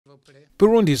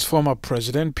Burundi's former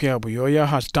president, Pierre Buyoya,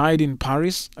 has died in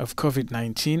Paris of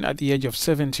COVID-19 at the age of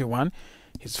 71,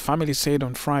 his family said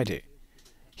on Friday.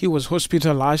 He was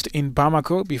hospitalized in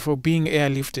Bamako before being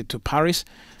airlifted to Paris,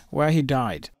 where he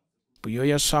died.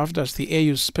 Buyoya served as the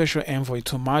AU's special envoy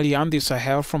to Mali and the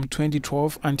Sahel from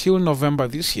 2012 until November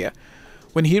this year,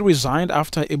 when he resigned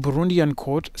after a Burundian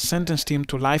court sentenced him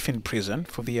to life in prison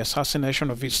for the assassination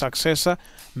of his successor,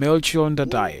 Melchior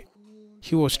Ndadaye.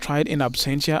 He was tried in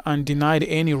absentia and denied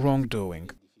any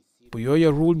wrongdoing.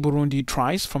 Buyoya ruled Burundi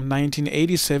thrice from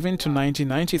 1987 to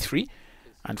 1993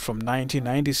 and from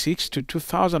 1996 to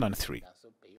 2003.